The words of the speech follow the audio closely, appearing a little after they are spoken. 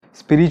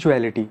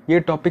Spirituality, ये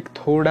topic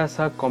थोड़ा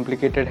सा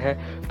कॉम्प्लिकेटेड है,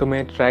 तो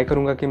मैं ट्राई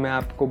करूँगा कि मैं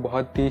आपको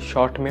बहुत ही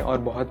शॉर्ट में और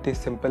बहुत ही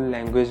सिंपल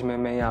लैंग्वेज में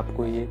मैं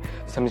आपको ये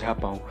समझा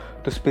पाऊँ।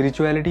 तो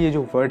स्पिरिचुअलिटी, ये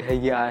जो वर्ड है,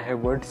 ये आया है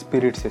वर्ड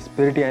स्पिरिट से।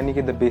 स्पिरिट यानी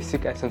कि the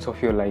basic essence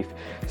of your life.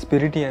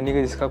 Spirit यानी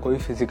कि जिसका कोई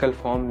फिजिकल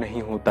फॉर्म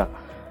नहीं होता,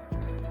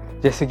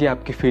 जैसे कि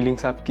आपकी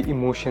फीलिंग्स, आपकी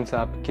इमोशंस,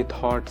 आपके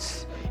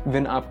थॉट्स,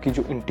 इवन आपकी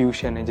जो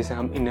इंट्यूशन है, जिसे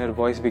हम इनर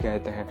वॉइस भी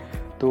कहते हैं,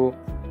 तो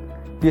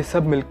ये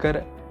सब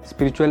मिलकर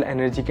स्पिरिचुअल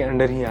एनर्जी के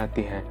अंडर ही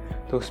आती हैं।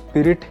 तो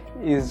spirit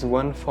is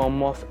one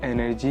form of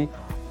energy.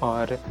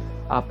 और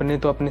आपने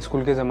तो अपने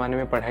स्कूल के ज़माने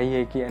में पढ़ाई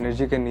है कि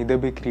energy can neither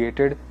be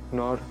created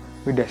nor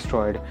be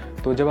destroyed.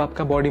 तो जब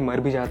आपका बॉडी मर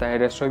भी जाता है,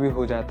 डिस्ट्रॉय भी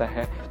हो जाता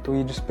है, तो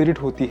ये जो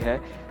स्पिरिट होती है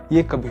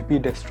ये कभी भी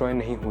डिस्ट्रॉय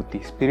नहीं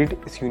होती। स्पिरिट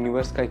इस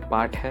यूनिवर्स का एक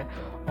पार्ट है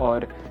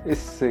और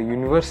इस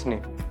यूनिवर्स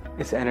ने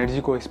इस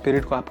एनर्जी को,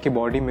 स्पिरिट को आपके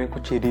बॉडी में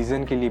कुछ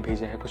रीज़न के लिए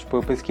भेजा है, कुछ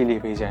पर्पस के लिए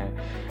भेजा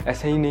है।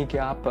 ऐसा ही नहीं कि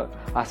आप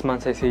आसमान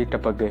से ऐसे ही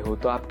टपक गए हो,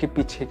 तो आपके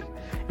पीछे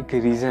एक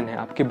रीज़न है,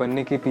 आपके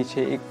बनने के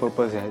पीछे एक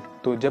पर्पस है।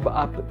 तो जब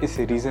आप इस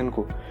रीज़न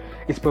को,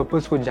 इस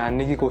पर्पस को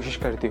जानने की कोशिश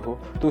करते हो,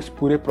 तो इस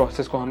पूरे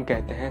प्रोसेस को हम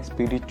कहते हैं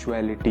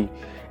स्पिरिचुअलिटी।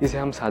 इसे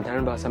हम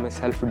साधारण भाषा में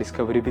सेल्फ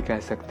डिस्कवरी भी कह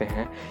सकते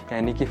हैं,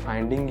 यानी कि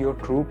finding your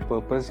true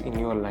purpose in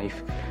your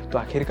life. तो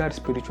आखिरकार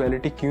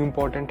स्पिरिचुअलिटी क्यों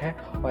इंपॉर्टेंट है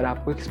और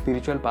आपको एक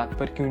स्पिरिचुअल पाथ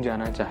पर क्यों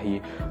जाना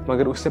चाहिए।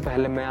 मगर उससे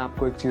पहले मैं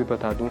आपको एक चीज़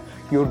बता दूं,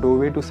 your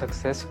doorway to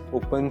success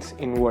opens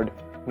inward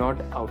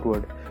not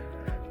outward.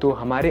 तो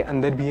हमारे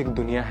अंदर भी एक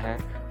दुनिया है,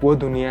 वो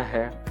दुनिया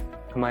है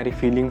हमारी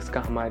फीलिंग्स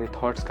का, हमारे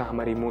थॉट्स का,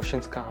 हमारे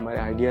इमोशंस का, हमारे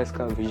आइडियाज़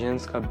का,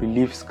 विजन्स का,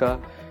 बिलीव्स का।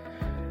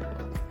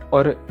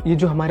 और ये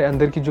जो हमारे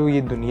अंदर की जो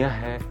ये दुनिया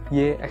है,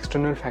 ये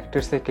एक्सटर्नल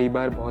फैक्टर से कई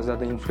बार बहुत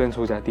ज़्यादा इन्फ्लुएंस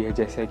हो जाती है,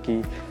 जैसे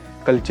कि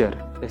कल्चर,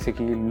 जैसे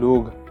कि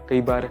लोग,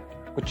 कई बार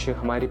कुछ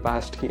हमारी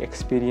पास्ट की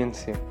एक्सपीरियंस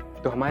से।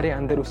 तो हमारे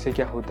अंदर उससे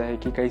क्या होता है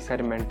कि कई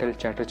सारे मेंटल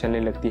चैटर चलने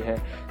लगती है,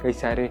 कई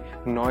सारे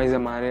नॉइज़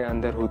हमारे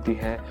अंदर होती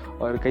है,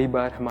 और कई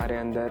बार हमारे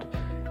अंदर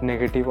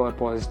नेगेटिव और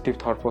पॉजिटिव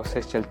थॉट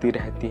प्रोसेस चलती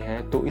रहती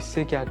हैं। तो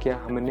इससे क्या किया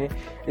हमने,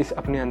 इस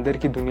अपने अंदर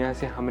की दुनिया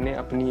से हमने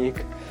अपनी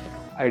एक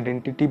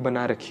आइडेंटिटी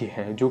बना रखी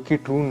है जो कि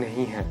ट्रू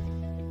नहीं है,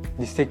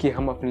 जिससे कि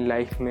हम अपनी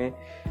लाइफ में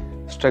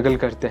स्ट्रगल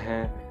करते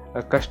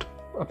हैं, कष्ट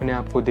अपने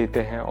आप को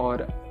देते हैं,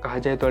 और कहा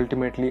जाए तो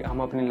अल्टीमेटली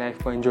हम अपनी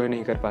लाइफ को एंजॉय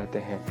नहीं कर पाते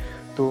हैं।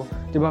 तो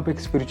जब आप एक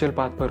स्पिरिचुअल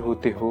पाथ पर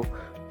होते हो,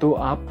 तो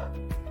आप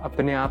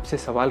अपने आप से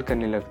सवाल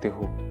करने लगते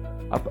हो,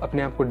 आप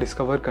अपने आप को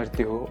डिस्कवर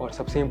करते हो, और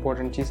सबसे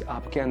इम्पोर्टेंट चीज़,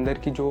 आपके अंदर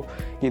की जो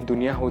ये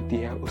दुनिया होती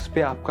है उस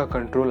पर आपका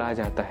कंट्रोल आ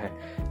जाता है,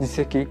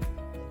 जिससे कि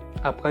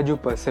आपका जो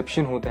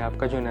परसेप्शन होता है,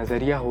 आपका जो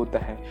नज़रिया होता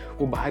है,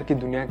 वो बाहर की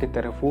दुनिया की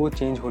तरफ वो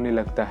चेंज होने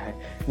लगता है,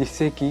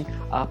 जिससे कि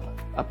आप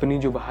अपनी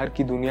जो बाहर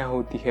की दुनिया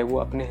होती है वो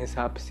अपने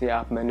हिसाब से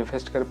आप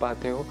मैनिफेस्ट कर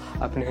पाते हो,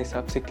 अपने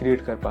हिसाब से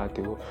क्रिएट कर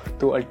पाते हो।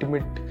 तो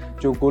अल्टीमेट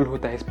जो गोल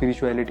होता है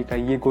स्पिरिचुअलिटी का,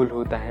 ये गोल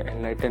होता है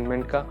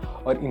एनलाइटनमेंट का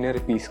और इनर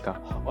पीस का।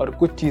 और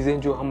कुछ चीज़ें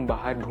जो हम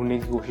बाहर ढूंढने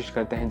की कोशिश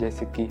करते हैं,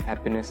 जैसे कि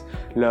happiness,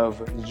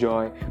 love,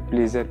 joy,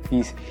 pleasure,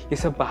 peace, ये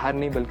सब बाहर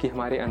नहीं बल्कि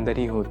हमारे अंदर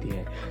ही होती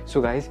है।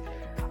 सो गाइज,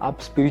 आप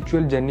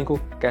स्पिरिचुअल जर्नी को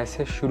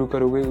कैसे शुरू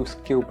करोगे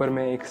उसके ऊपर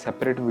मैं एक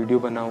सेपरेट वीडियो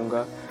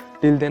बनाऊंगा।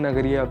 टिल देन,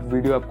 अगर ये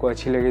वीडियो आपको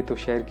अच्छी लगे तो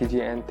शेयर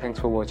कीजिए, and thanks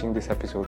for watching this episode.